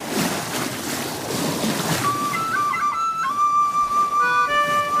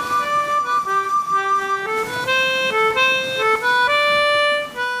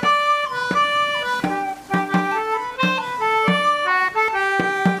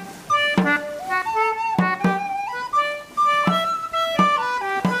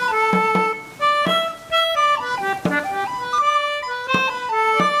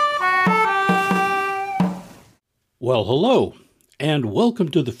Well, hello, and welcome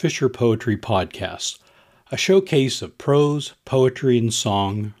to the Fisher Poetry Podcast, a showcase of prose, poetry, and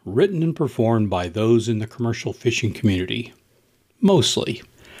song written and performed by those in the commercial fishing community. Mostly.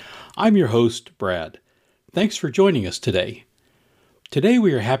 I'm your host, Brad. Thanks for joining us today. Today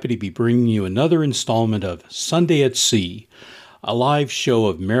we are happy to be bringing you another installment of Sunday at Sea, a live show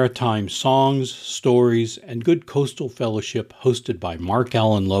of maritime songs, stories, and good coastal fellowship hosted by Mark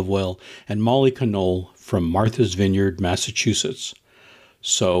Allen Lovewell and Molly Knoll from Martha's Vineyard, Massachusetts.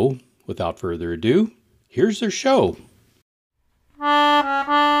 So, without further ado, here's their show.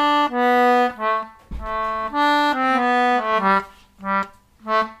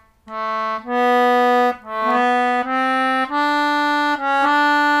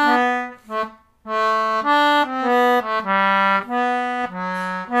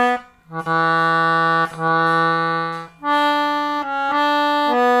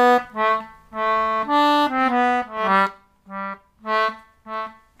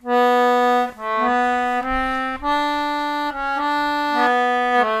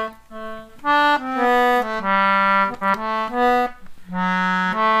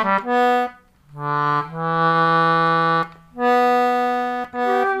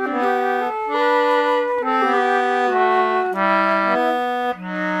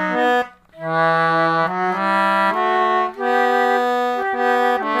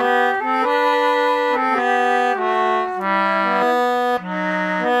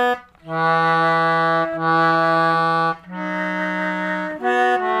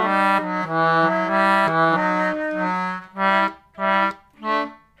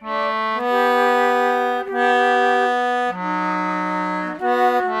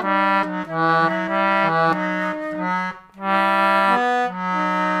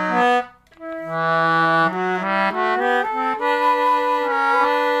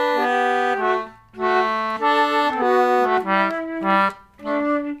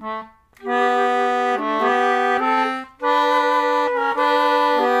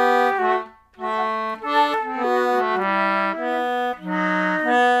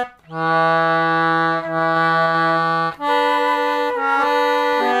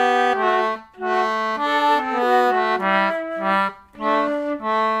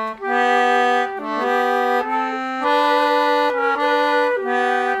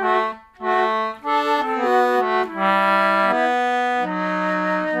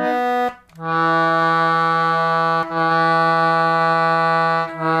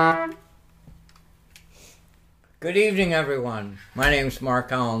 Good evening, everyone. My name's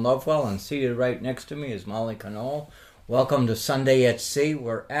Mark Allen Lovewell, and seated right next to me is Molly Knoll. Welcome to Sunday at Sea.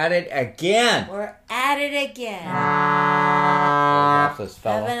 We're at it again. Having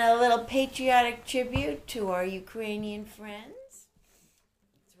a little patriotic tribute to our Ukrainian friends.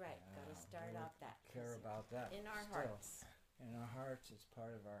 That's right. Got to start off that. Care about that. In our hearts. In our hearts, it's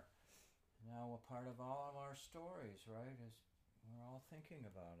part of our, now a part of all of our stories, right? We're all thinking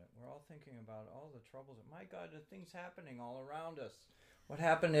about it. We're all thinking about all the troubles. My God, the things happening all around us. What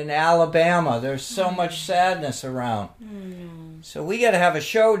happened in Alabama? There's so much sadness around. So we got to have a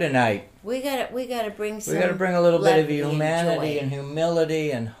show tonight. We got to bring some. We got to bring a little bit of humanity and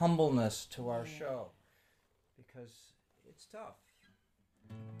humility and humbleness to our show, because it's tough.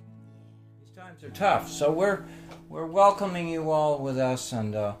 These times are tough. So we're welcoming you all with us,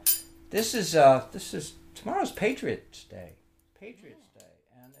 and this is tomorrow's Patriots Day. Patriots Day,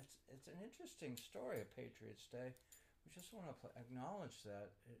 and it's an interesting story of Patriots Day. We just want to acknowledge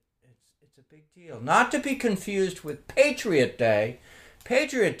that it's a big deal. Not to be confused with Patriot Day.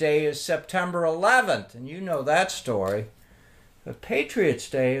 Patriot Day is September 11th, and you know that story. But Patriots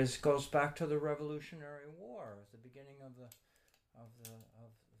Day goes back to the Revolutionary War, the beginning of the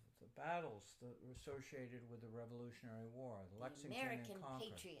battles that were associated with the Revolutionary War, the Lexington American and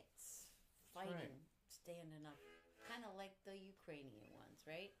Concord. patriots fighting, standing up. Kind of like the Ukrainian ones,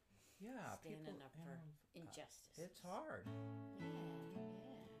 right? Yeah, standing up for injustice. It's hard. Yeah.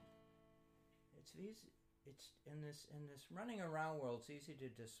 It's easy. It's in this running around world. It's easy to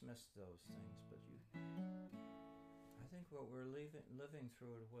dismiss those things, but I think what we're living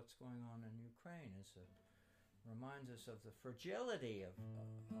through, what's going on in Ukraine, reminds us of the fragility of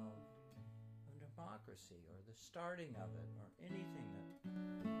democracy, or the starting of it, or anything that.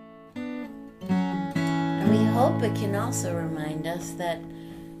 And we hope it can also remind us that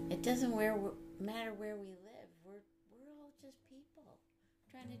it doesn't matter where we live. We're all just people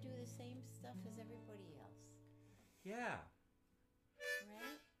trying to do the same stuff as everybody else. Yeah.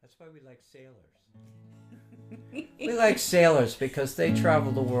 Right? That's why we like sailors. We like sailors because they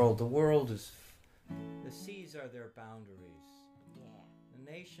travel the world. The world is... The seas are their boundaries. Yeah.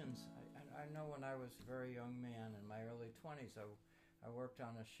 The nations... I know when I was a very young man in my early 20s, I worked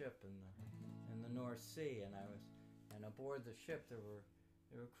on a ship in the North Sea, and aboard the ship there were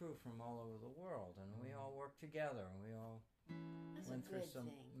crew from all over the world, and we all worked together, and we all went through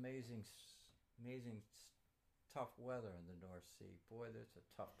some amazing tough weather in the North Sea. Boy, there's a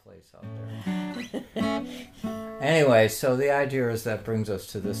tough place out there. Anyway, so the idea is that brings us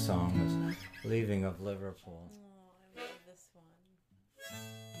to this song, is Leaving of Liverpool. Oh, I love this one.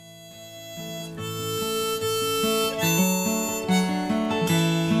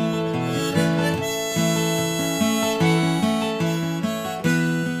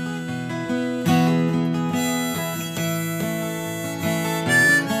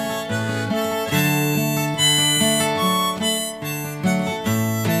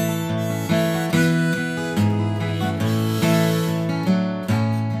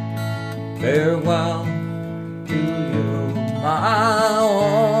 Farewell to you, my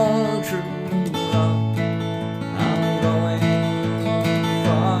own true love. I'm going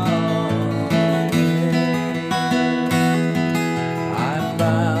far away. I'm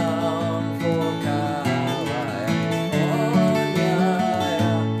bound for California,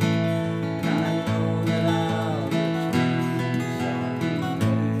 and I know that I'll return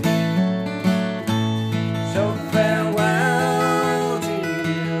someday. So farewell to you,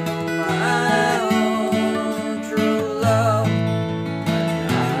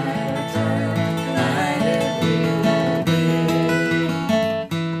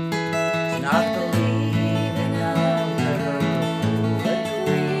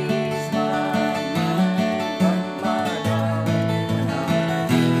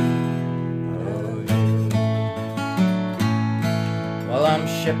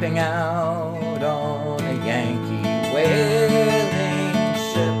 shipping out on a Yankee whaling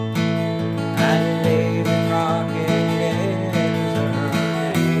ship, and Navy Rocket is her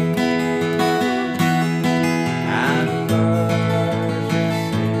name, and Burgess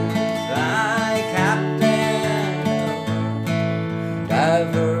is thy captain,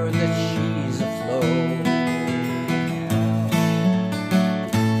 diver that she's afloat.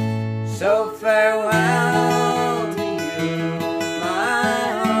 So farewell to you,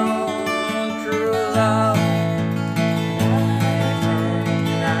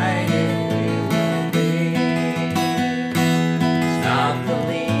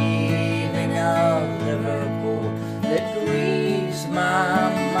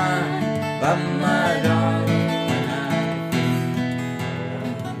 but my darling, when I think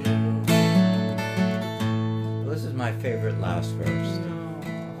of you. Well, this is my favorite last verse.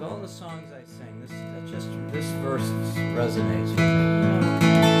 Of all the songs I sing, this verse resonates with me.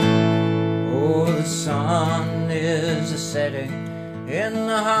 Oh, the sun is setting in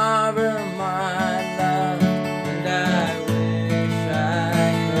the harbor, my love, and I wish I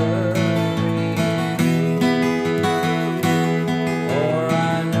could reach you. For I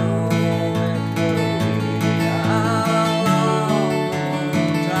know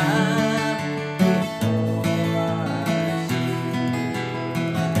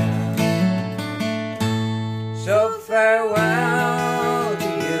farewell to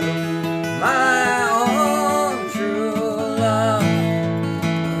you, my own true love.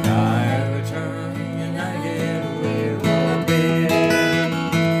 When I return united, we will be.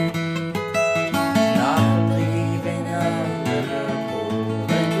 Not believing of Liverpool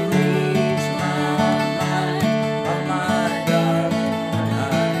that grieves my mind, but my darling, when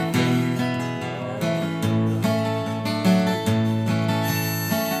I think of you.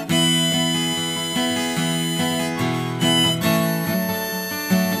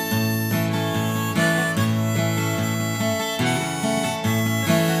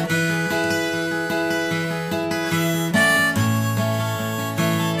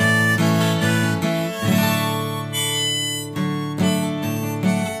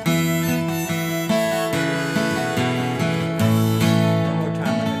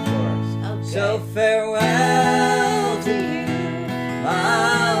 So farewell to you,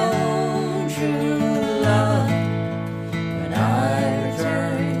 my own true love. When I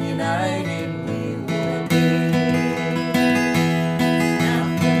return united, we will be. Not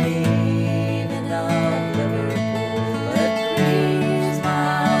believing of Liverpool that grieves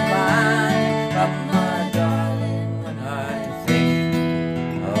my mind, but my darling, when I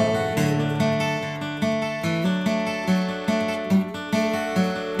think of you.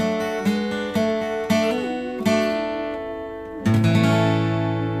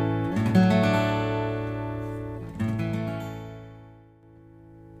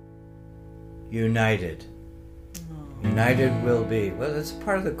 United. United will be. Well, that's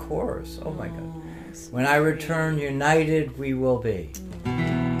part of the chorus. Oh my God. When I return united, we will be.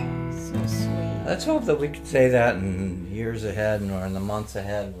 So Let's hope that we can say that in years ahead or in the months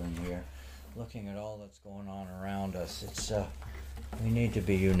ahead when we're looking at all that's going on around us. It's we need to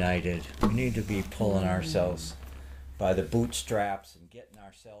be united. We need to be pulling ourselves by the bootstraps and getting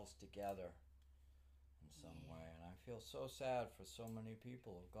ourselves together in some way. And I feel so sad for so many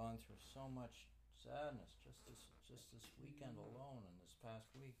people who've gone through so much sadness just this weekend alone and this past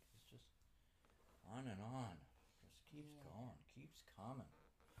week. It's just on and on. Just keeps going, keeps coming.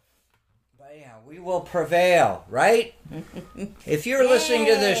 But yeah, we will prevail, right? If you're listening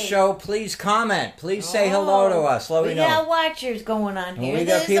to this show, please comment. Please say hello to us. Let me We know. got watchers going on here. We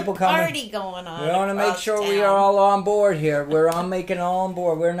got There's people a coming. party going on. We want to make across sure we town. are all on board here. We're all making it all on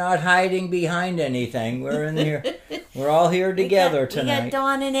board. We're not hiding behind anything. We're in here. We're all here together We tonight. got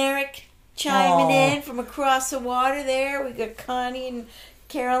Dawn and Eric chiming Aw. in from across the water there. We got Connie and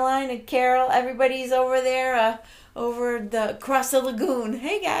Caroline and Carol. Everybody's over there, across the lagoon.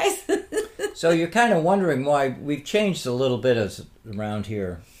 Hey guys. So you're kind of wondering why we've changed a little bit around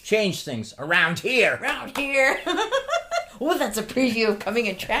here. Changed things around here. Around here. Oh, that's a preview of coming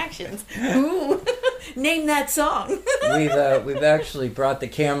attractions. Ooh. Name that song. We've actually brought the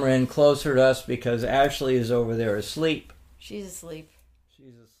camera in closer to us because Ashley is over there asleep. She's asleep.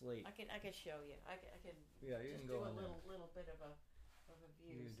 She's asleep. I can show you. I can Yeah, you can do go a in there. little bit of a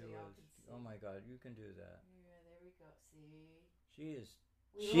view You so do y'all it. can see. Oh my God, you can do that. Yeah, there we go. See. She is.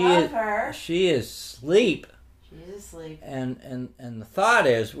 We love her. She is asleep. She's asleep. And the thought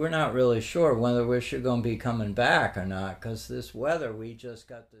is, we're not really sure whether we're going to be coming back or not, because this weather we just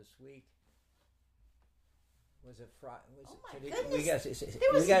got this week. Was it Friday? Oh my goodness.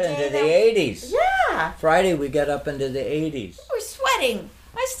 We got a into day the 80s. Yeah. Friday we got up into the 80s. We're sweating.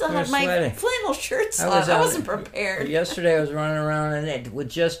 I still We're had my sweating. flannel shirts I on. was I on- wasn't prepared. Yesterday I was running around in it with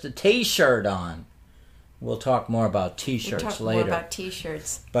just a T-shirt on. We'll talk more about We'll T-shirts talk later. more about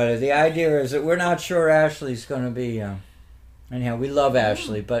T-shirts. But the idea is that we're not sure Ashley's going to be. Anyhow, we love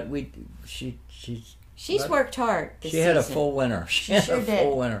Ashley, but She's worked hard this she had a season. full winter. She sure had a did.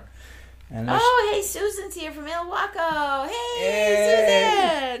 full winter. And Oh, hey, Susan's here from El Waco.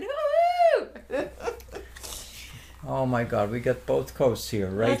 Hey, Yay. Susan! Woo-hoo! oh my God, we got both coasts here,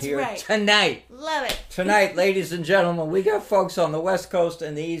 right That's here right. tonight. Love it. Tonight, ladies and gentlemen, we got folks on the West Coast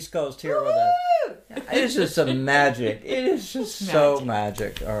and the East Coast here with us. Woo! It's just some magic. It is just so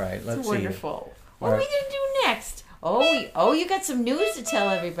magic. All right, let's It's see. wonderful. What All are we right. going to do next? Oh, you got some news to tell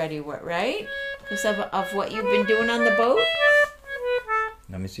everybody, right? Because of what you've been doing on the boat?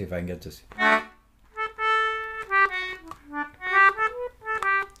 Let me see if I can get this.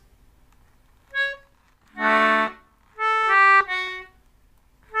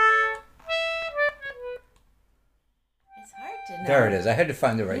 It's hard to know. There it is. I had to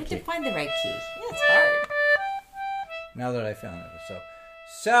find the You right have key. to find the right key. Yeah, it's hard. Now that I found it.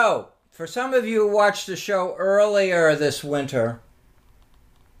 So, for some of you who watched the show earlier this winter,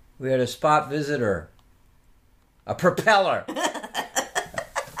 we had a spot visitor. A propeller.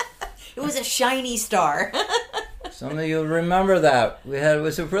 It was a shiny star. Some of you remember that. It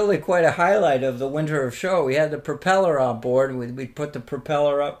was really quite a highlight of the winter of show. We had the propeller on board. We put the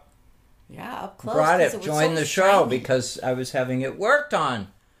propeller up, Yeah, up close. brought 'cause it, was joined so the show shiny. because I was having it worked on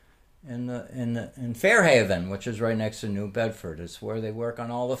in Fairhaven, which is right next to New Bedford. It's where they work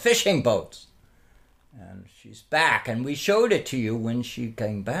on all the fishing boats. And she's back, and we showed it to you when she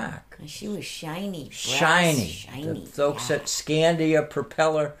came back. And she was shiny. brass, Shiny. The folks yeah. at Scandia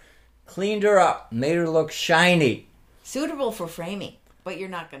Propeller cleaned her up, made her look shiny. Suitable for framing, but you're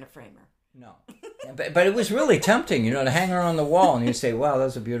not going to frame her. No. But it was really tempting, to hang her on the wall and you say, wow,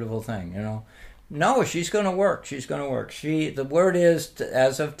 that's a beautiful thing, No, she's going to work. She's going to work. The word is,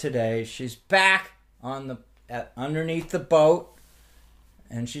 as of today, she's back underneath the boat,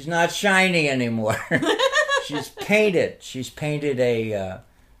 and she's not shiny anymore. She's painted. She's painted a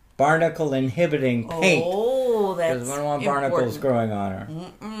barnacle inhibiting paint. Oh, that's Because we don't want barnacles important. growing on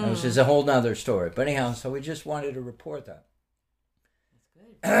her. Which is a whole nother story. But anyhow, so we just wanted to report that.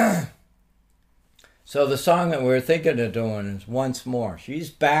 That's good. So the song that we're thinking of doing is Once More. She's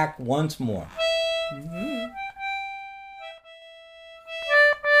back once more.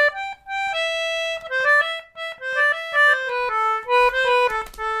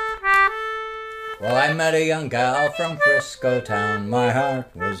 Well, I met a young gal from Frisco town. My heart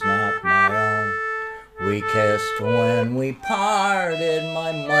was not my own. We kissed when we parted.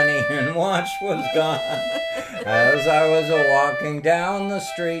 My money and watch was gone. As I was walking down the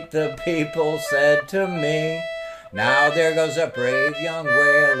street, the people said to me, now there goes a brave young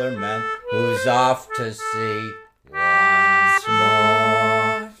whaler man who's off to sea once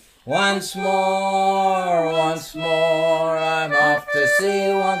more. Once more, I'm off to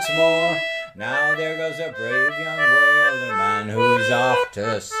sea once more. Now there goes a brave young whaler man who's off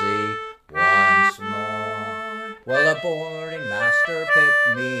to sea once more. Well, a boarding master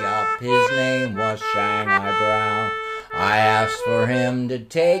picked me up, his name was Shanghai Brown. I asked for him to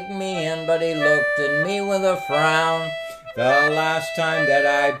take me in, but he looked at me with a frown. The last time that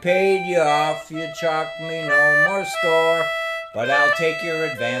I paid you off, you chalked me no more score. But I'll take your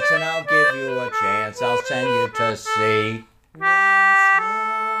advance and I'll give you a chance, I'll send you to sea.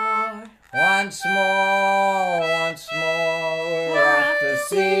 Once more, we're off to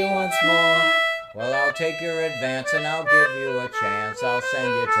sea once more. Well, I'll take your advance and I'll give you a chance, I'll send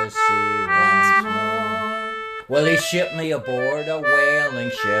you to sea once more. Well, he shipped me aboard a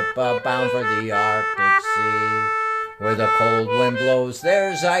whaling ship bound for the Arctic Sea. Where the cold wind blows,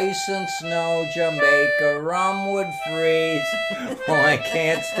 there's ice and snow, Jamaica rum would freeze. Oh, I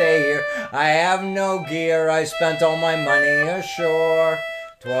can't stay here, I have no gear, I spent all my money ashore.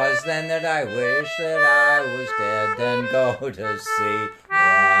 'Twas then that I wished that I was dead, then go to sea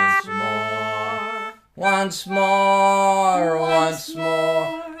once more. Once more,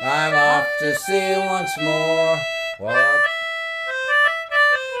 I'm off to sea once more. Well,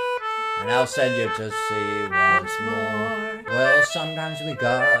 and I'll send you to sea once more. Well, sometimes we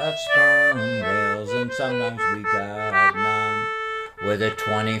got sperm whales and sometimes we got none. With a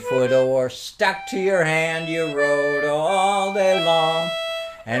 20-foot oar stuck to your hand, you rowed all day long.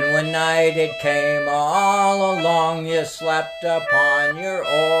 And when night it came all along, you slept upon your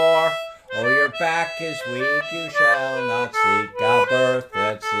oar. Oh, your back is weak, you shall not seek a berth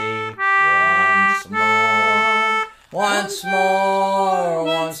at sea once more. Once more,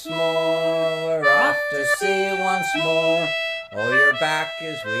 we're off to sea once more. Oh, your back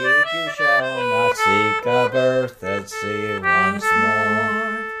is weak, you shall not seek a berth at sea once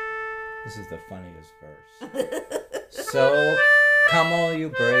more. This is the funniest verse. So, come all you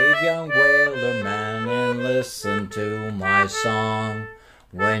brave young whaler man and listen to my song.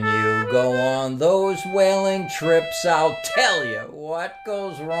 When you go on those whaling trips, I'll tell you what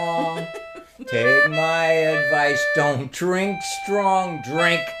goes wrong. Take my advice, don't drink strong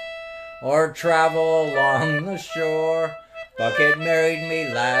drink or travel along the shore. But get married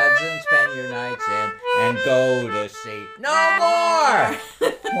me lads and spend your nights in and go to sea no more.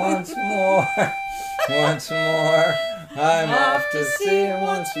 Once more, I'm off to sea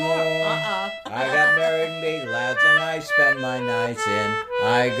once more. I got married me lads and I spend my nights in,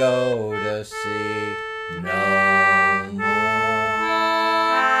 I go to sea no more.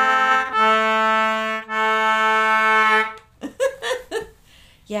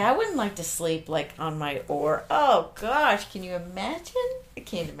 Yeah, I wouldn't like to sleep like on my oar. Oh gosh, can you imagine? I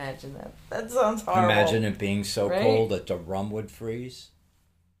can't imagine that. That sounds horrible. Imagine it being so cold that the rum would freeze.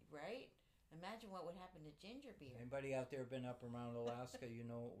 Right? Imagine what would happen to ginger beer. Anybody out there been up around Alaska, you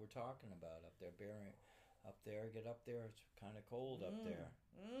know what we're talking about up there. Get up there, it's kind of cold up there.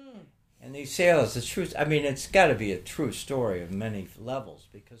 And these sailors, the truth, I mean, it's got to be a true story of many levels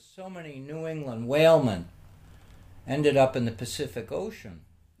because so many New England whalemen ended up in the Pacific Ocean.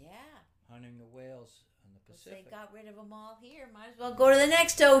 Hunting the whales in the Pacific. They got rid of them all here. Might as well go to the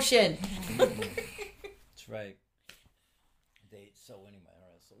next ocean. That's right. So anyway, all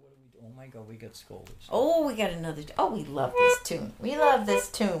right. So what do we do? Oh my God, we got scolded. Oh, we got another. Oh, we love this tune. We love this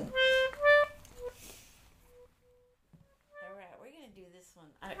tune. All right, we're gonna do this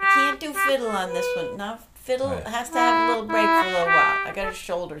one. I can't do fiddle on this one. Now fiddle has to have a little break for a little while. I got a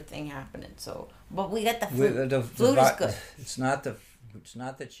shoulder thing happening. So, but we got the flute. The flute is good. It's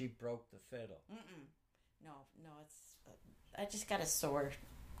not that she broke the fiddle. No, it's. I just got a sore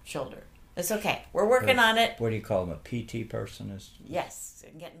shoulder. It's okay. We're working on it. What do you call them? A PT person is. Yes,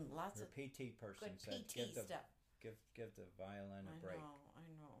 I'm getting lots of PT person good said, PT stuff. Give the violin a break. I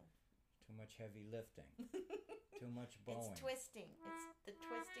know. Too much heavy lifting. Too much bowing. It's twisting. It's the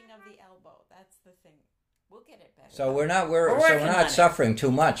twisting of the elbow. That's the thing. We'll get it better. So we're not suffering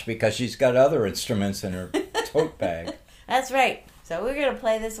too much because she's got other instruments in her tote bag. That's right. So we're gonna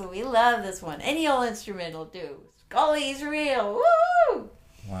play this one. We love this one. Any old instrument will do. Scully's real. Woo!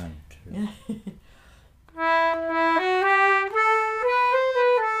 1, 2.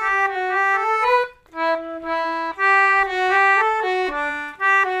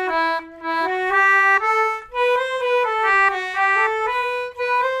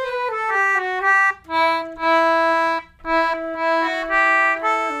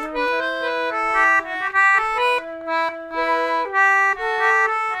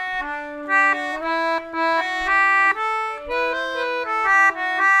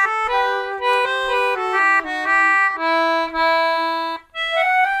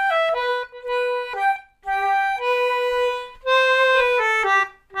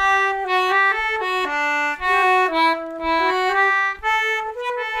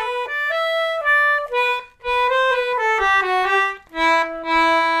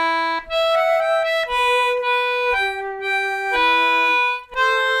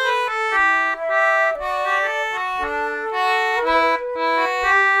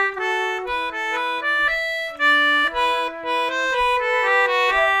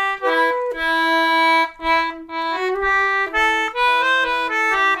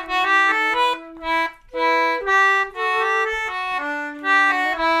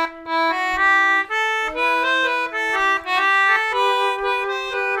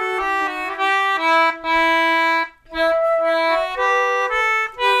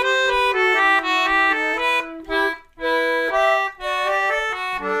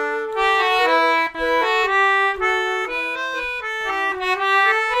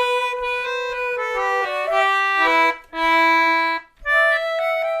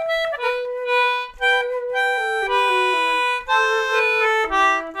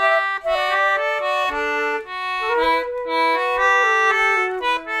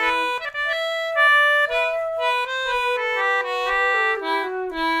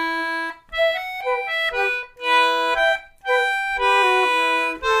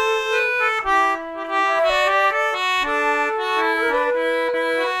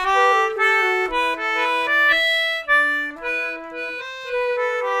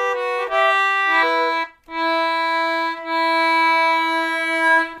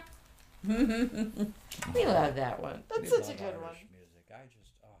 We love that one. That's such a good one. Music.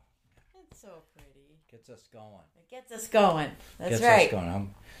 It's so pretty. Gets us going. It gets us going. That's gets right. Us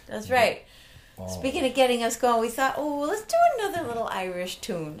going. That's right. Oh. Speaking of getting us going, we thought, let's do another little Irish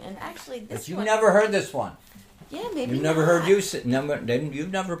tune. And actually, this But you've one... never heard this one. Yeah, maybe You've never not. heard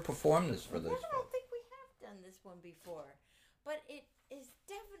you've never performed this for this I one. don't think we have done this one before. But it is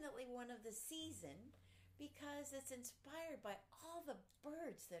definitely one of the season because it's inspired by all the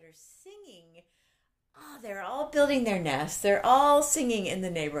birds that are singing. Oh, they're all building their nests. They're all singing in the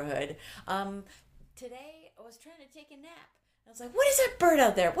neighborhood. Today, I was trying to take a nap. I was like, what is that bird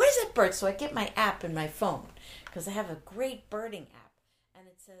out there? What is that bird? So I get my app in my phone because I have a great birding app. And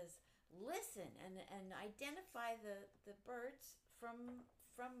it says, listen and identify the birds from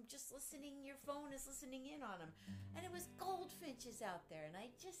just listening. Your phone is listening in on them. And it was goldfinches out there. And I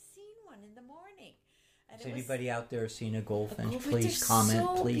just seen one in the morning. Has anybody out there seen a goldfinch? Goldfinch Please are comment.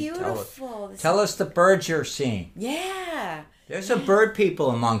 so Please beautiful. tell us the birds you're seeing. Yeah. There's some bird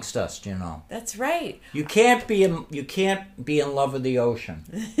people amongst us, you know. That's right. You can't be in love with the ocean.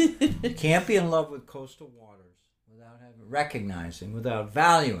 You can't be in love with coastal waters without recognizing, without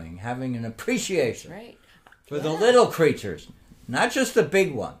valuing, having an appreciation Right. for the little creatures, not just the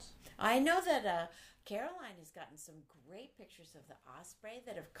big ones. I know that Caroline has gotten some great pictures of the osprey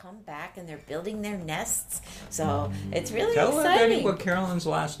that have come back and they're building their nests. So it's really Tell exciting. everybody what Caroline's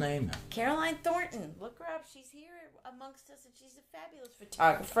last name is. Caroline Thornton. Look her up. She's here amongst us and she's a fabulous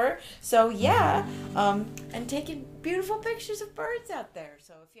photographer. So yeah, and taking beautiful pictures of birds out there.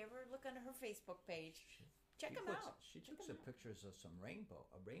 So if you ever look on her Facebook page, check them out. She took some pictures of a rainbow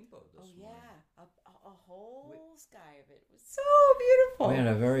this morning. Yeah, a whole sky of it. It was so beautiful. We had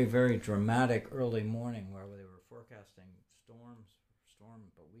a very, very dramatic early morning where they were forecasting storm,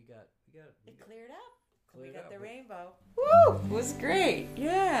 but we got cleared up. We cleared got up. the rainbow. Woo! It was great.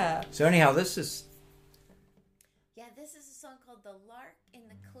 Yeah. So anyhow, this is This is a song called "The Lark in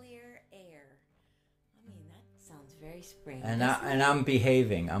the Clear Air." I mean, that sounds very spring. and I'm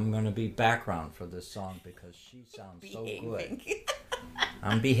behaving. I'm going to be background for this song because she sounds so good.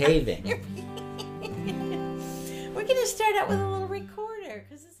 I'm behaving. We're going to start out with a little recorder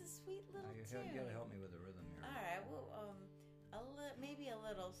because it's a sweet little tune. You got to help me with the rhythm here. All right, well, maybe a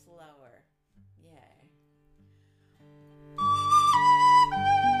little slower. Yeah.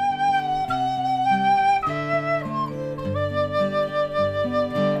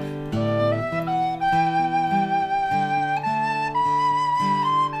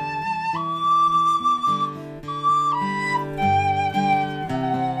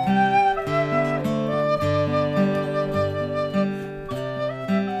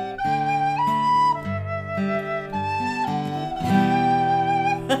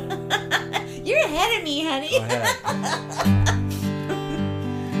 You're ahead of me, honey. Go ahead.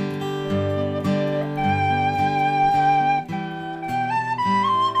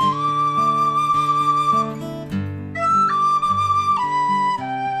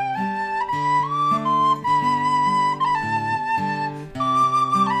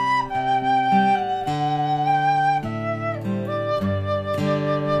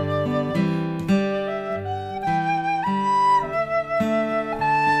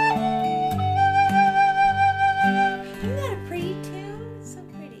 Isn't that a pretty tune? It's so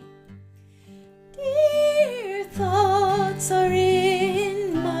pretty. Dear thoughts are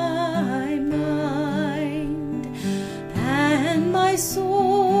in my mind, and my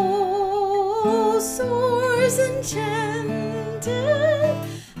soul soars enchanted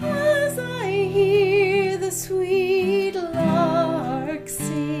as I hear the sweet lark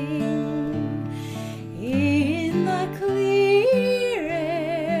sing in the clear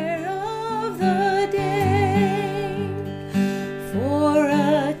air of the day. For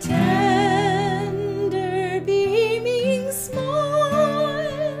a tender beaming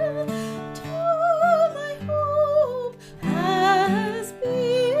smile to my hope has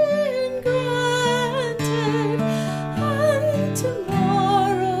been granted, and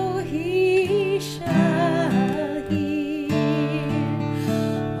tomorrow he shall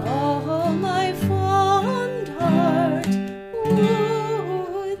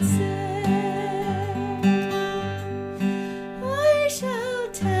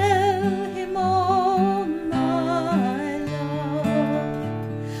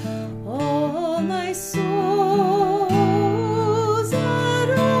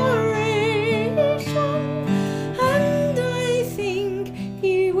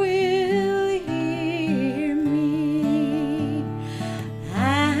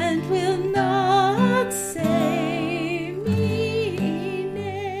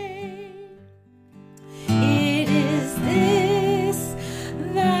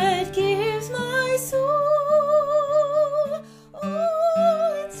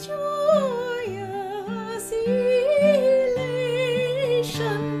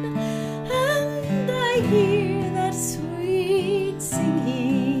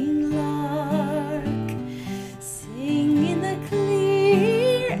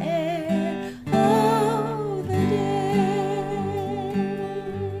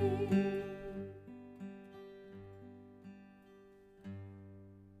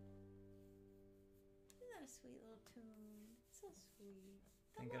sweet little tune. So sweet.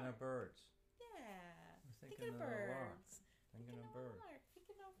 Thinking of birds. Yeah. Thinking of birds. Thinking of birds.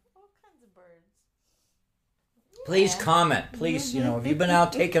 Thinking of all kinds of birds. Please comment. Please, have you been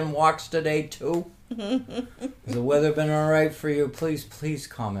out taking walks today too? Has the weather been all right for you? Please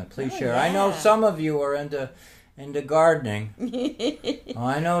comment. Please share. Yeah. I know some of you are into gardening.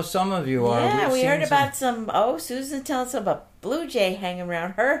 I know some of you are. Yeah, we heard about some. Oh, Susan tells us about blue jay hanging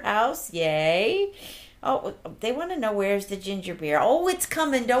around her house. Yay! Oh, they want to know where's the ginger beer. Oh, it's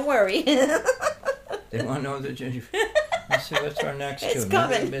coming. Don't worry. They want to know the ginger beer. Let's see what's our next It's tune.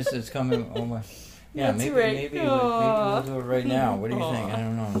 coming. Maybe it's coming. Oh my. Yeah, That's maybe right. maybe we'll do it right now. What do you think? I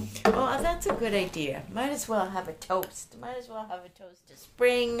don't know. Oh, that's a good idea. Might as well have a toast. Might as well have a toast to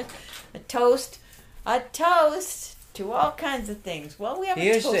spring, a toast to all kinds of things. Well, we have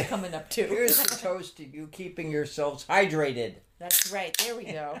a toast coming up too. Here's the toast to you keeping yourselves hydrated. That's right. There we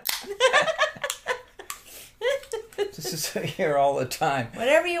go. This is here all the time.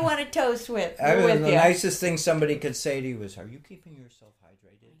 Whatever you want to toast with, I we're mean, with the you. nicest thing somebody could say to you is, "Are you keeping yourself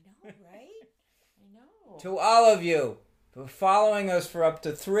hydrated?" I know, right? I know. To all of you for following us for up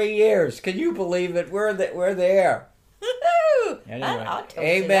to 3 years, can you believe it? We're there. Woo-hoo! Anyway, I'll toast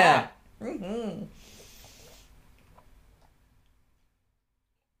amen. to that. Mm-hmm.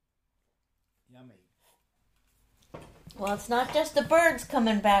 Yummy. Well, it's not just the birds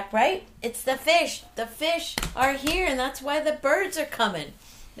coming back, right? It's the fish. The fish are here, and that's why the birds are coming.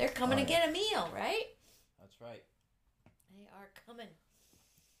 They're coming to get a meal, right? That's right. They are coming.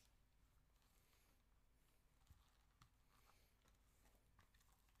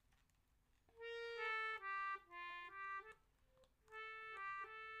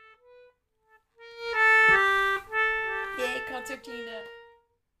 Yay, concertina.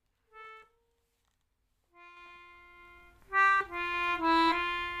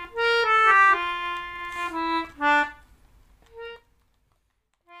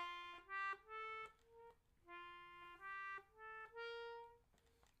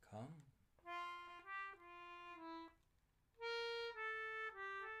 Come.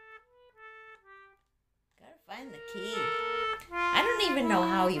 Gotta find the key. I don't even know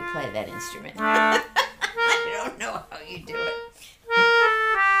how you play that instrument. I don't know how you do it.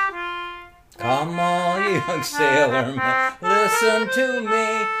 Come all you young sailor men, listen to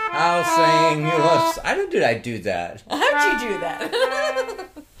me. I'll sing you a... Did I do that? How'd you do that?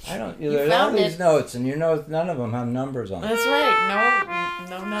 I don't. You There's all found these it. notes, and none of them have numbers on them. That's right.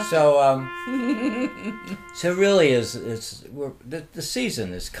 No, nothing. So really, the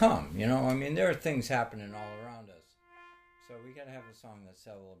season has come. I mean, there are things happening all around us. So we got to have a song that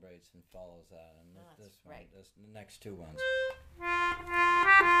celebrates and follows that. And this one, right. the next two ones.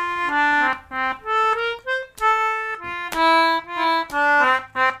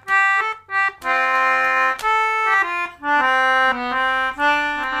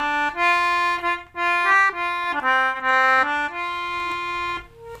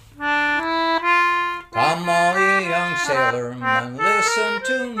 Come all ye young sailormen, listen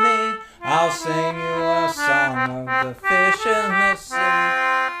to me. I'll sing you a song of the fish in the sea.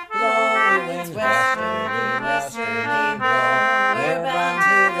 Blow winds westerly, westerly blow. We're bound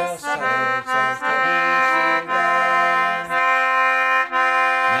to the suburbs of steady she goes.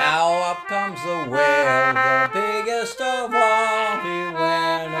 Now up comes the whale, the biggest of all. He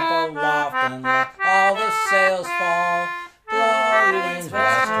went up aloft and let all the sails fall. Blow winds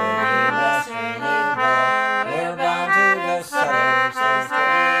westerly, westerly blow. We're bound to the suburbs of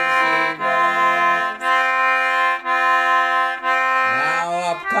steady she goes. Now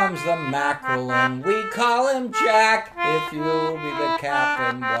up comes the mackerel and we call him Jack. If you'll be the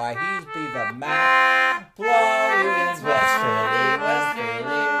captain, why he's be the Mac. Blow winds westerly,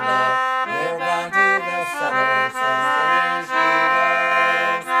 westerly blow. We're bound to the suburbs of steady she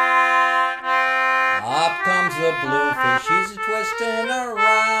goes. Up comes the bluefish, he's twisting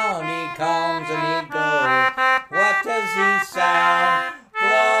around. He comes and he goes. What does he sound?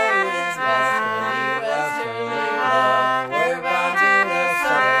 Blow winds westerly, westerly blow. We're bound to the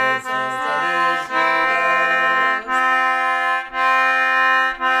suburbs of steady she goes.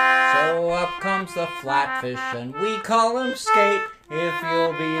 So up comes the flatfish and we call him Skate. If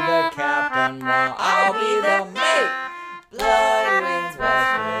you'll be the captain, while I'll be the mate. Blow winds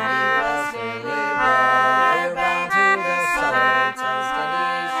westerly, westerly blow. We're bound to the suburbs of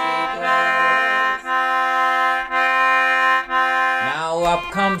steady she goes. Now up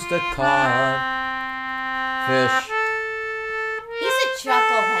comes the codfish. He's a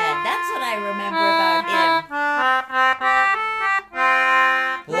chucklehead. That's what I remember about him.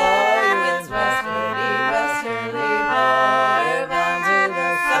 Blow winds westerly, westerly blow. We're bound to the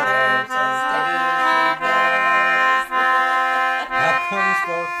suburbs of steady she goes.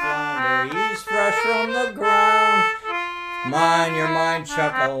 from the ground. Mind your mind,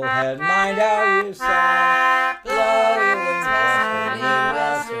 chucklehead, mind how you sound. Blow your wings westerly,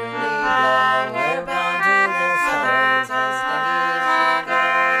 westerly, blow. We're bound to the suburbs as steady as she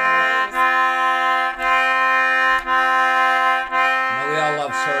goes. Now we all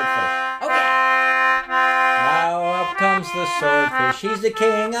love swordfish. Okay. Now up comes the swordfish, he's the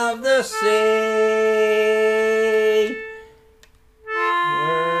king of the sea.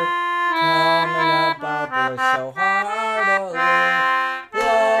 We're coming up, our boys, so heartily.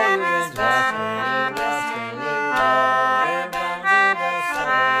 Blow your winds westerly, westerly, blow. We're bound to the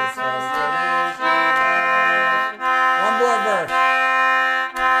suburbs as steady as she goes. One more verse.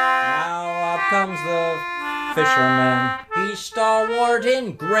 Now up comes the fisherman, he's stalwart and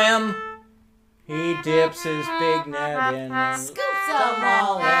grim. He dips his big net in and Scoops them them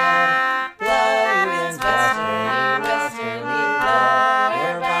all all in. Blow your winds westerly, westerly, blow.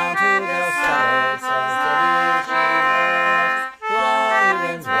 We're bound to the suburbs as steady as she goes. Blow your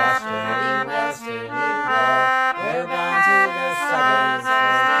winds westerly, westerly, blow. We're bound to the suburbs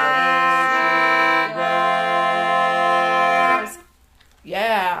as steady as she goes.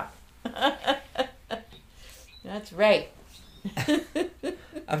 Yeah. That's right.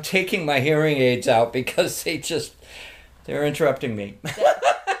 I'm taking my hearing aids out because they're interrupting me.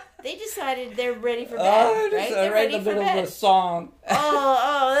 They decided they're ready for bed, right? They're right ready in the for middle bed. of the song.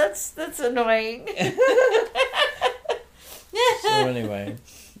 Oh, that's annoying. So anyway,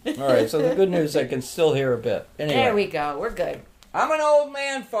 all right. So the good news, I can still hear a bit. Anyway, There we go. We're good. I'm an old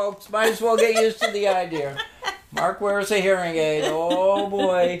man, folks. Might as well get used to the idea. Mark wears a hearing aid. Oh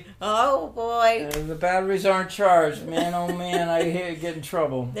boy. Oh boy. The batteries aren't charged. Man, oh man, I get in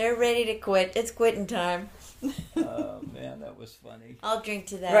trouble. They're ready to quit. It's quitting time. Oh man, that was funny. I'll drink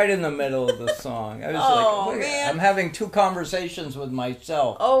to that. Right in the middle of the song. I was Oh, like, wait, man. I'm having two conversations with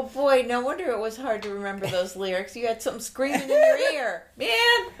myself. Oh boy, no wonder it was hard to remember those lyrics. You had something screaming in your ear.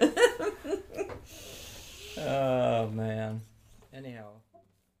 Man. Oh man. Anyhow.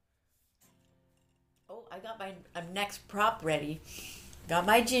 Oh, I got my next prop ready. Got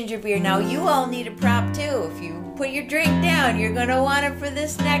my ginger beer. Now you all need a prop too. If you put your drink down, you're gonna want it for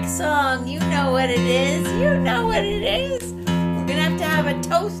this next song. You know what it is. You know what it is. We're gonna have a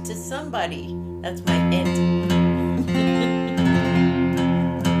toast to somebody. That's my hint.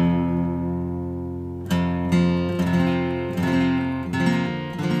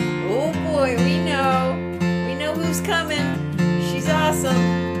 Oh boy, we know. We know who's coming. She's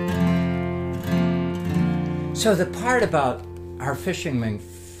awesome. So the part about our fishermen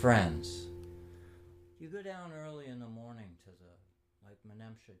friends, you go down early in the morning to the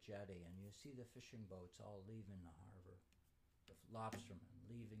Menemsha jetty and you see the fishing boats all leaving the harbor, the lobstermen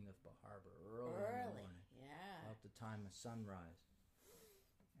leaving the harbor early in the morning, Yeah. about the time of sunrise,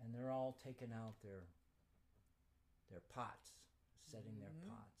 and they're all taking out their pots, setting their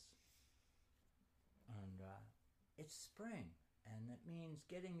pots, and it's spring, and it means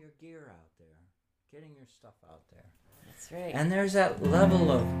getting your gear out there, getting your stuff out there. That's right. And there's that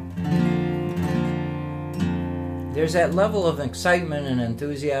level of excitement and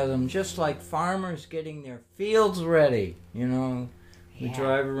enthusiasm, just like farmers getting their fields ready. You know, we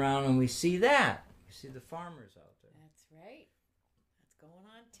drive around and we see that. We see the farmers out there. That's right. That's going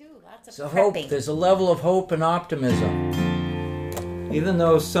on too. Lots of So prepping. hope, there's a level of hope and optimism. Even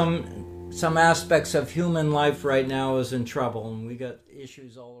though some aspects of human life right now is in trouble, and we got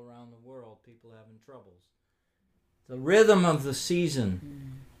issues all around the world, people having troubles. The rhythm of the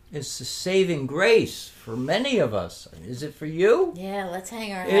season is the saving grace for many of us. Is it for you? Yeah, let's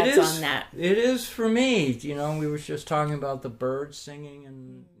hang our hats on that. It is for me. You know, we were just talking about the birds singing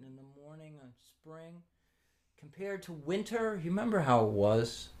in the morning of spring. Compared to winter, you remember how it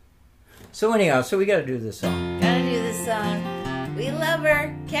was? So anyhow, we got to do this song. Gotta do this song. We love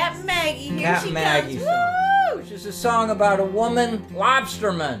her. Captain Maggie. Here Captain she Maggie comes. song. Woo! Which is a song about a woman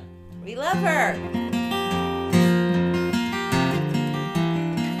lobsterman. We love her.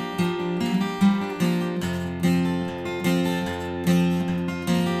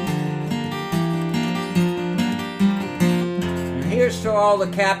 And here's to all the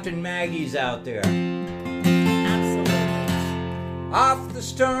Captain Maggies out there. Absolutely. Off the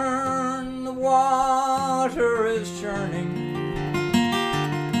stern, the water is churning.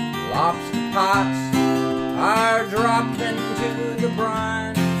 Lobster pots are dropped into the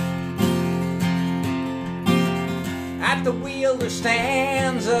brine. At the wheel there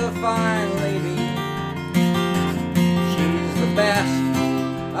stands a fine lady. She's the best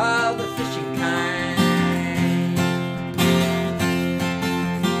of the fishing kind.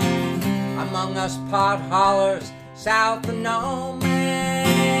 Among us pot haulers south of no man,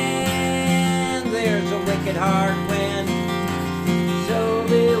 there wicked hard wind. So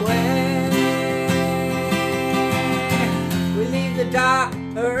beware. We leave the dock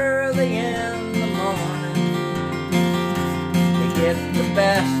early in the morning to get the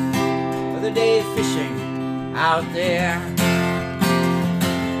best of the day fishing out there.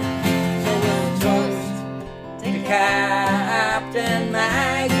 So we'll toast to Captain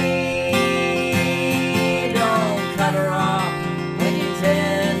Maggie. Don't cut her off when you're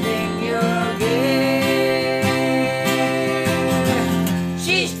tending your gear.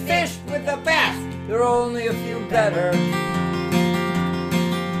 She's fished with the best, there are only a few better.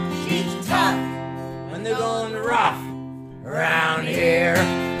 She's tough when they're going rough around here.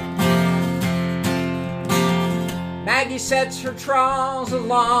 Maggie sets her trawls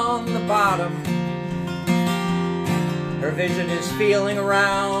along the bottom. Her vision is feeling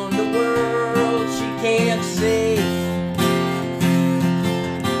around the world she can't see.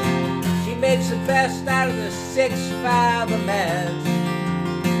 She makes the best out of the 6 fathom edge.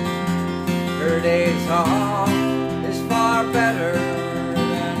 Her day's haul is far better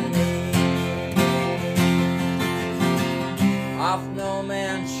than me. Off no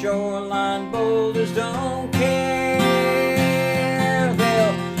man's shoreline, boulders don't care.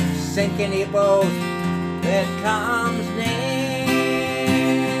 They'll sink any boat that comes near.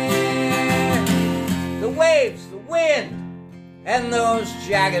 The waves, the wind, and those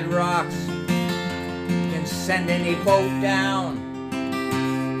jagged rocks can send any boat down,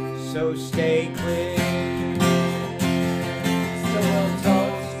 so stay clear. So we'll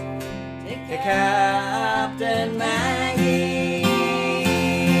toast to Captain Maggie.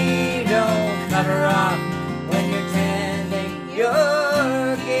 Don't cut her off when you're tending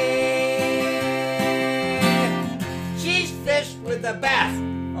your gear. She's fished with the best,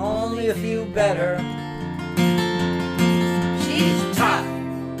 only a few better. She's tough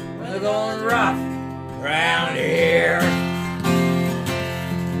when they're going rough around here.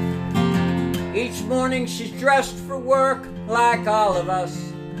 Each morning she's dressed for work like all of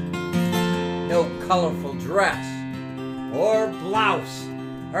us. No colorful dress or blouse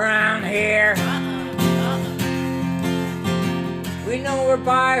around here. We know her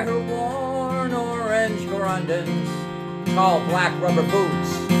by her worn orange Grundens, tall black rubber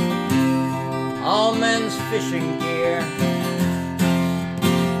boots, all men's fishing gear.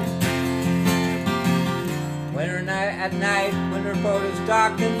 At night, when her boat is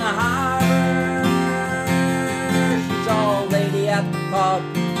docked in the harbor, she's all lady at the pub,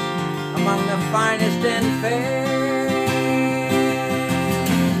 among the finest and fair.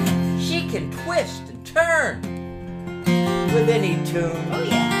 She can twist and turn with any tune. Oh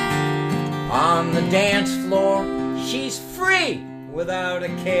yeah. On the dance floor, she's free without a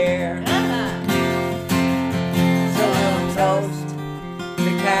care. So we'll toast to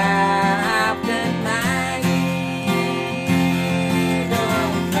Captain Maggie.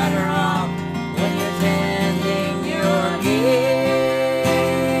 Cut her off when you're tending your gear.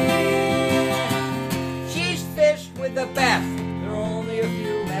 She's fished with the best, there are only a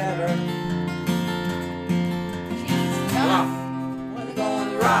few better. She's tough when they're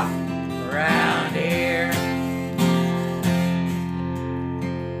going rough around here.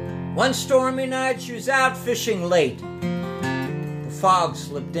 One stormy night she was out fishing late. The fog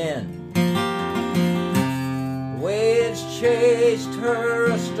slipped in. Waves chased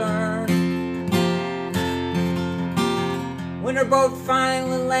her astern. When her boat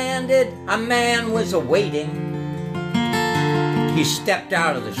finally landed, a man was awaiting. He stepped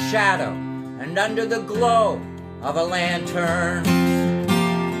out of the shadow and under the glow of a lantern.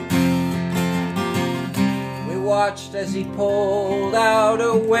 We watched as he pulled out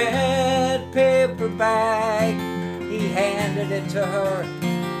a wet paper bag. He handed it to her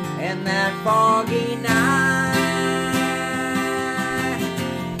in that foggy night.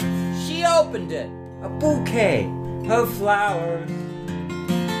 She opened it, a bouquet of flowers.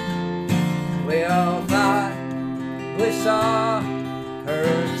 We all thought we saw her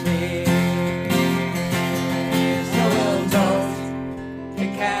tears. So we'll toast to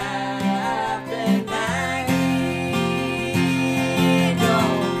Captain Maggie.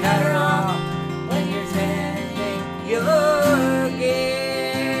 Don't cut her off when you're tending your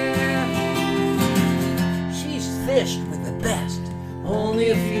gear. She's fished with the best, only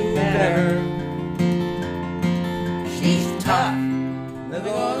a few better. She's tough, the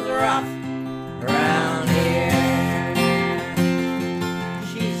goes rough around here.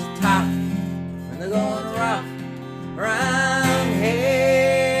 She's tough when the going rough around here.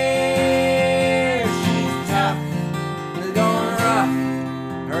 She's tough when the going rough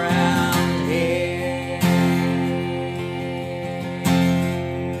around here.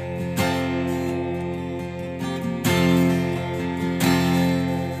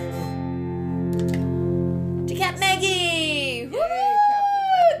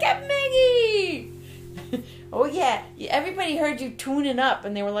 somebody heard you tuning up,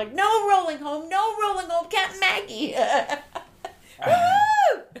 and they were like, "No rolling home, Captain Maggie." Woo!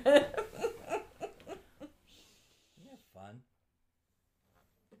 Fun.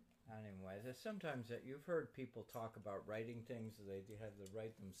 Anyway, sometimes you've heard people talk about writing things that they have to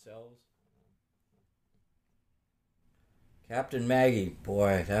write themselves. Captain Maggie,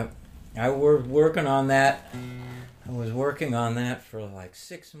 boy, I was working on that. I was working on that for like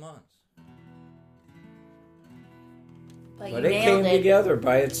 6 months. But it came together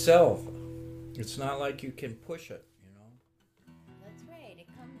by itself. It's not like you can push it, That's right. It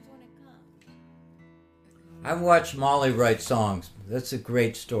comes when it comes. I've watched Molly write songs. That's a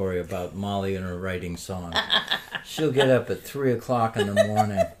great story about Molly and her writing songs. She'll get up at 3 o'clock in the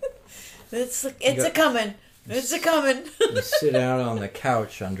morning. It's a-coming. It's a-coming. You sit out on the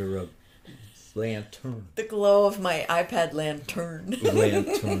couch under a lantern. The glow of my iPad lantern. The light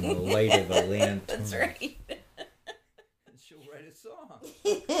of a lantern. That's right. And she'll write a song.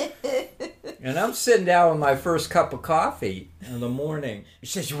 And I'm sitting down with my first cup of coffee in the morning. She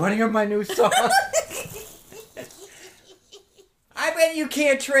says, "You want to hear my new song?" I bet you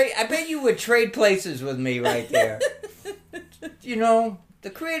can't trade. I bet you would trade places with me right there. The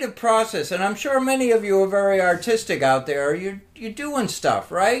creative process, and I'm sure many of you are very artistic out there. You're doing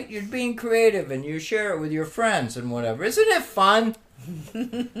stuff, right? You're being creative, and you share it with your friends and whatever. Isn't it fun?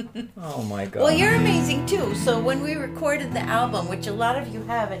 Oh my God! Well, you're amazing too. So when we recorded the album, which a lot of you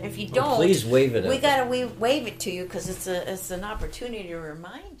have, and if you don't, please wave it. We gotta wave it to you because it's an opportunity to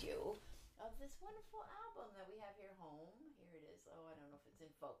remind you of this wonderful album that we have here. Home, here it is. Oh, I don't know if it's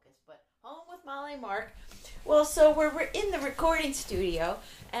in focus, but Home with Molly and Mark. Well, so we're in the recording studio,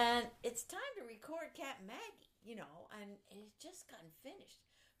 and it's time to record Captain Maggie, and it's just gotten finished.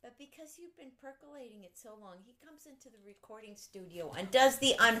 But because you've been percolating it so long, he comes into the recording studio and does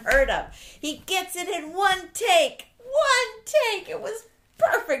the unheard of. He gets it in one take. One take. It was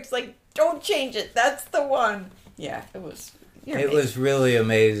perfect. It's like, don't change it. That's the one. Yeah, it was. It was really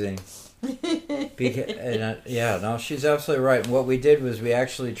amazing. She's absolutely right. And what we did was we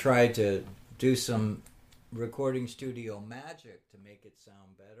actually tried to do some recording studio magic to make it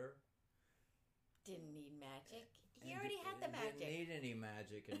sound better. Didn't need magic. He already had the magic. Didn't need any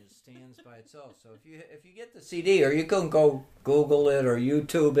magic, and it stands by itself. So if you get the CD, or you can go Google it or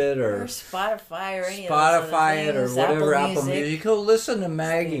YouTube it or Spotify or any Spotify of those it or whatever Apple Music. Music, go listen to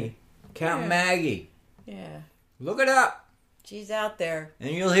Maggie, Captain Maggie. Yeah, look it up. She's out there,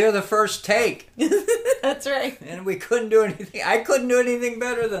 and you'll hear the first take. That's right. And we couldn't do anything. I couldn't do anything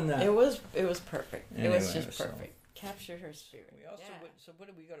better than that. It was perfect. Anyway, it was just perfect. Captured her spirit. We also what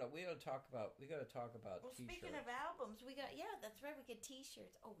do we got to talk about? We got to talk about Well, T-shirts. Speaking of albums, we got that's right. We get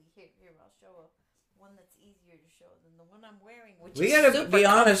T-shirts. Oh, here I'll show one that's easier to show than the one I'm wearing. We got to be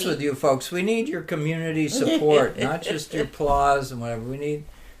honest with you, folks. We need your community support, not just your applause and whatever. We need,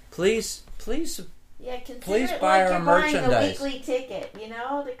 please. Yeah, consider please it buy like our you're buying merchandise. a weekly ticket,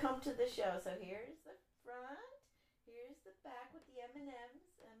 to come to the show. So here's the front, here's the back with the M&M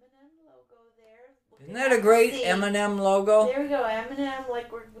logo there. Isn't that a great M&M logo? There we go, M&M,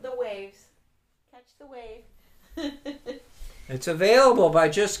 like we're the waves. Catch the wave. It's available by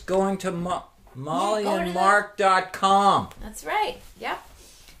just going to mollyandmark.com. That's right. Yep.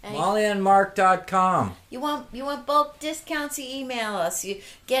 mollyandmark.com. You want bulk discounts? You email us. You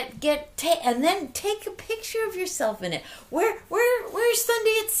and then take a picture of yourself in it. Where's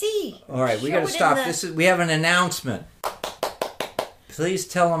Sunday at Sea? All right, we got to stop. We have an announcement. Please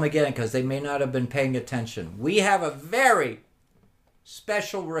tell them again because they may not have been paying attention. We have a very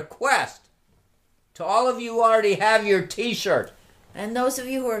special request to all of you who already have your T-shirt. And those of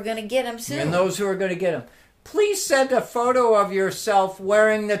you who are going to get them soon. Please send a photo of yourself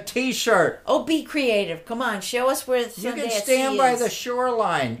wearing the T-shirt. Oh, be creative. Come on, show us where Sunday at Sea is. You can stand by the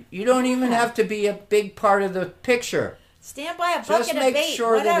shoreline. You don't even have to be a big part of the picture. Stand by a bucket of bait,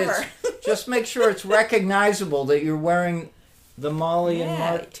 whatever. Just make sure it's recognizable that you're wearing the Molly and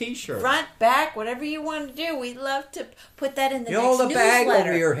Mark T-shirt. Front, back, whatever you want to do. We'd love to put that in the next newsletter. You hold a bag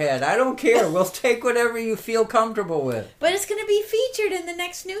over your head. I don't care. We'll take whatever you feel comfortable with. But it's going to be featured in the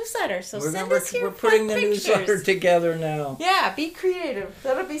next newsletter. So send us your We're putting the pictures. newsletter together now. Yeah, be creative.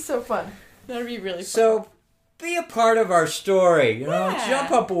 That'll be so fun. That'll be really fun. So be a part of our story. Jump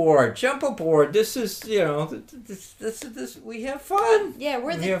aboard. This is, this we have fun. Yeah,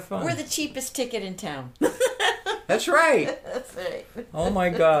 we're the cheapest ticket in town. That's right. That's right. Oh my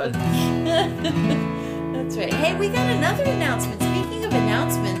God. That's right. Hey, we got another announcement. Speaking of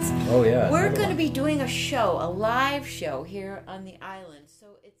announcements, we're going to be doing a live show here on the island.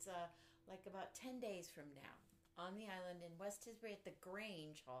 So it's like about 10 days from now on the island in West Tisbury at the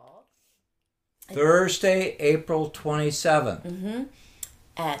Grange Hall. Thursday, April 27th.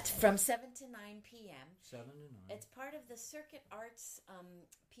 From 7 to 9 p.m. 7 to 9. It's part of the Circuit Arts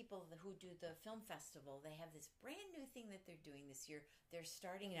people who do the film festival. They have this brand new thing that they're doing this year. They're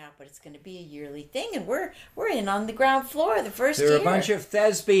starting it out, but it's going to be a yearly thing, and we're in on the ground floor the first year. They're a bunch of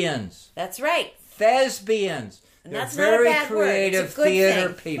thespians. That's right. Thespians. And They're that's very not a bad creative word. It's a good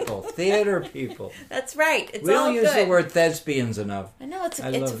theater thing. people. Theater people. That's right. It's we all don't good. use the word thespians enough. I know, it's a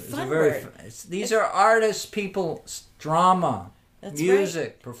fun very word. These are artists, people, drama, That's music,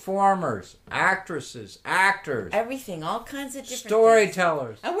 right. Performers, actresses, actors. Everything, all kinds of different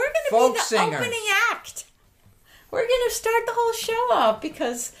storytellers. things. And we're going to folk be the singers. opening act. We're going to start the whole show off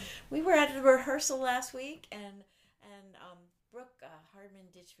because we were at a rehearsal last week, and Brooke Hardman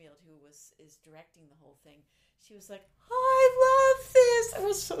Ditchfield, who is directing the whole thing, she was like, "I love this." It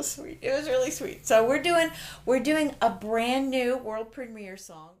was so sweet. It was really sweet. So we're doing a brand new world premiere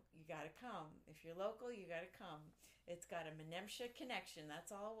song. You got to come. If you're local, you got to come. It's got a Menemsha connection.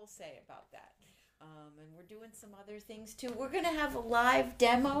 That's all we'll say about that. And we're doing some other things too. We're going to have a live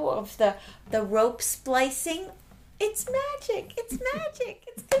demo of the rope splicing. It's magic. It's magic.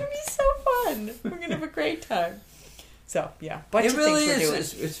 It's going to be so fun. We're going to have a great time. So, yeah. It really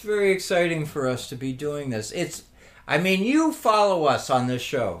is. It's very exciting for us to be doing this. You follow us on this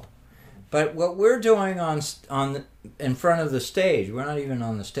show. But what we're doing in front of the stage, we're not even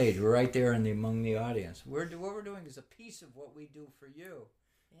on the stage. We're right there among the audience. What we're doing is a piece of what we do for you,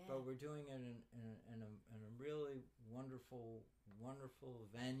 but we're doing it in a really wonderful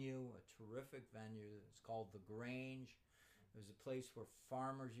venue, a terrific venue. It's called the Grange. It was a place where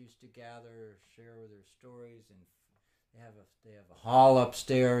farmers used to gather, share their stories, and they have a hall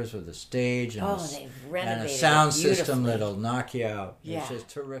upstairs with a stage and a sound system that'll knock you out. Yeah. It's just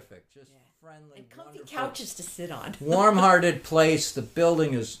terrific. Just friendly, and comfy wonderful couches to sit on. Warm-hearted place. The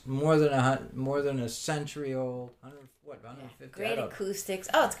building is more than a century old. 150. Great acoustics.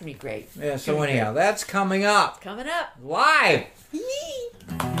 Oh, it's gonna be great. Yeah. So anyhow, that's coming up. Coming up Live.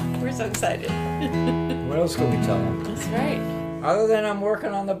 We're so excited. What else can we tell them? That's right. Other than I'm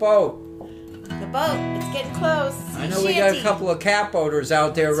working on the boat. The boat. It's getting close. I know we got a couple of cat boaters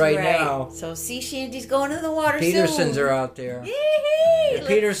out there right now. So sea shanty's going in the water Petersons soon. are out there. Yee-hee! The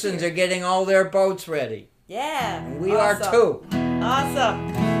Petersons are getting all their boats ready. Yeah. And we are too.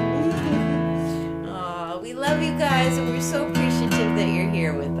 Awesome. We love you guys, and we're so appreciative that you're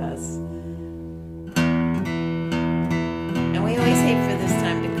here with us. And we always hate for this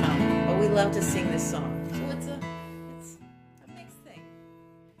time to come, but we love to sing this song. So it's a mixed thing.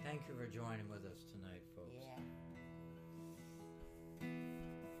 Thank you for joining with us tonight, folks.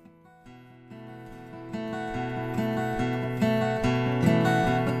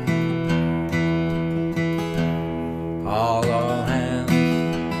 All hands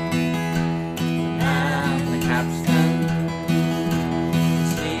and the capstan,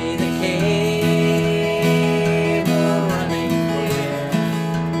 see the cable running clear.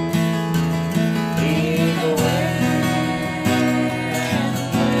 Lead the way with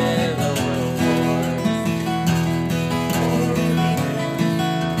a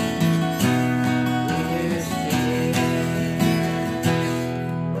little we're steer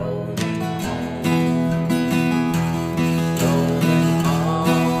rolling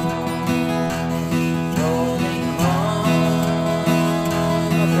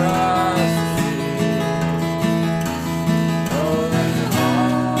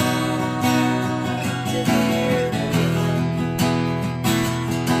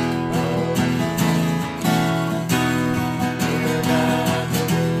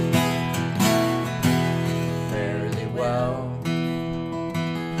fairly well.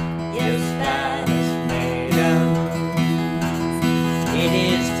 Your Spanish maiden, it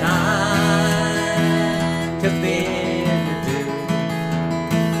is time to bid adieu.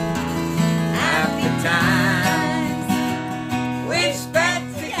 Happy times we've spent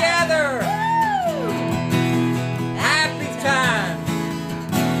together. Happy times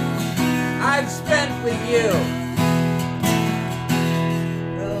I've spent with you.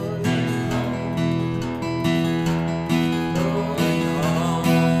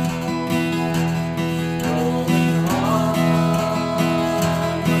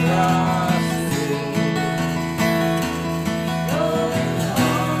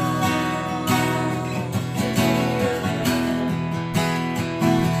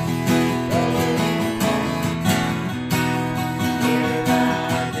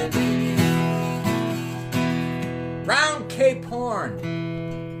 Round Cape Horn,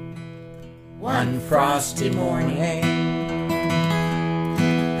 one frosty morning,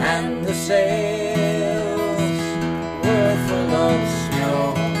 and the sails were full of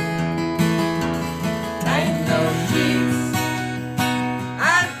snow.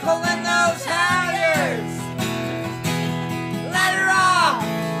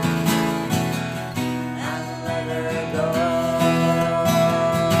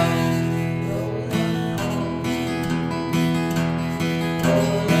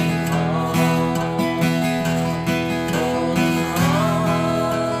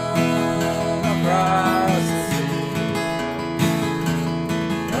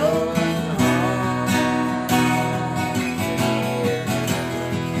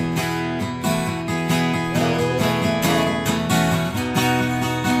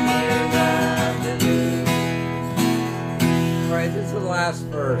 last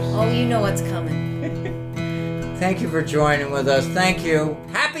verse. Oh, you know what's coming. Thank you for joining with us. Thank you.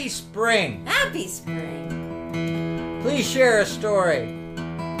 Happy spring. Happy spring. Please share a story.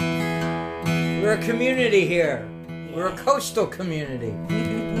 We're a community here. Yeah. We're a coastal community.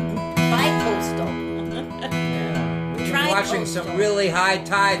 Bi-coastal. Yeah. We've been watching some really high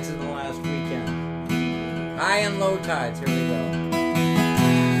tides in the last weekend. High and low tides. Here we go.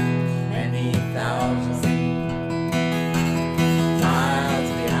 Many thousands.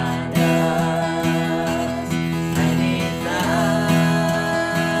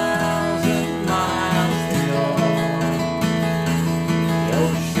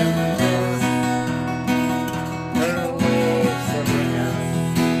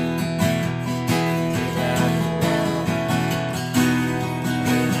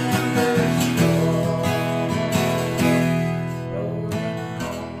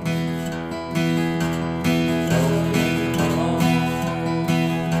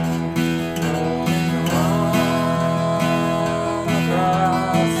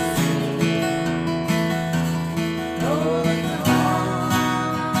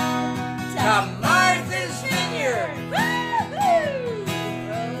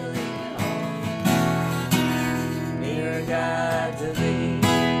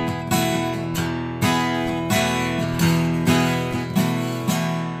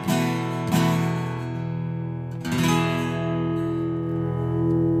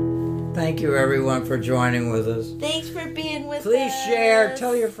 Thank you, everyone, for joining with us. Thanks for being with us. Please share.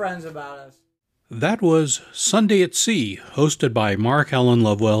 Tell your friends about us. That was Sunday at Sea, hosted by Mark Allen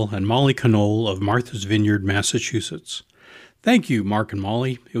Lovewell and Molly Knoll of Martha's Vineyard, Massachusetts. Thank you, Mark and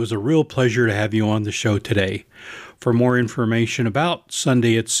Molly. It was a real pleasure to have you on the show today. For more information about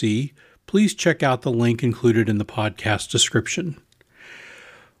Sunday at Sea, please check out the link included in the podcast description.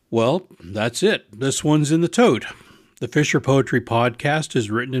 Well, that's it. This one's in the tote. The Fisher Poetry Podcast is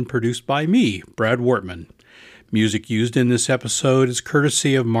written and produced by me, Brad Wortman. Music used in this episode is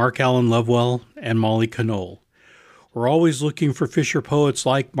courtesy of Mark Allen Lovewell and Molly Knoll. We're always looking for Fisher poets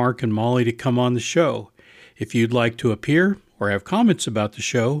like Mark and Molly to come on the show. If you'd like to appear or have comments about the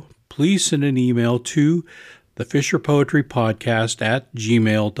show, please send an email to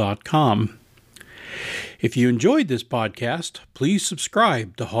thefisherpoetrypodcast@gmail.com. If you enjoyed this podcast, please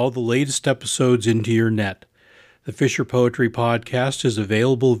subscribe to haul the latest episodes into your net. The Fisher Poetry Podcast is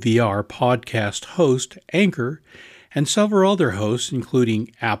available via our podcast host, Anchor, and several other hosts,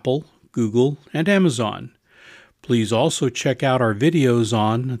 including Apple, Google, and Amazon. Please also check out our videos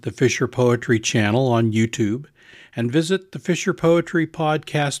on the Fisher Poetry channel on YouTube and visit the Fisher Poetry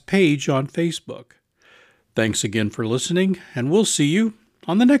Podcast page on Facebook. Thanks again for listening, and we'll see you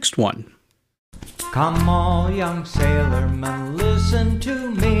on the next one. Come all young sailormen, listen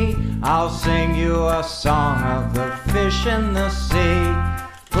to me. I'll sing you a song of the fish in the sea.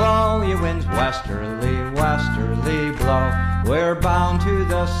 Blow, ye winds, westerly, westerly blow. We're bound to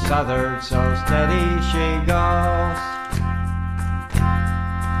the southward, so steady she goes.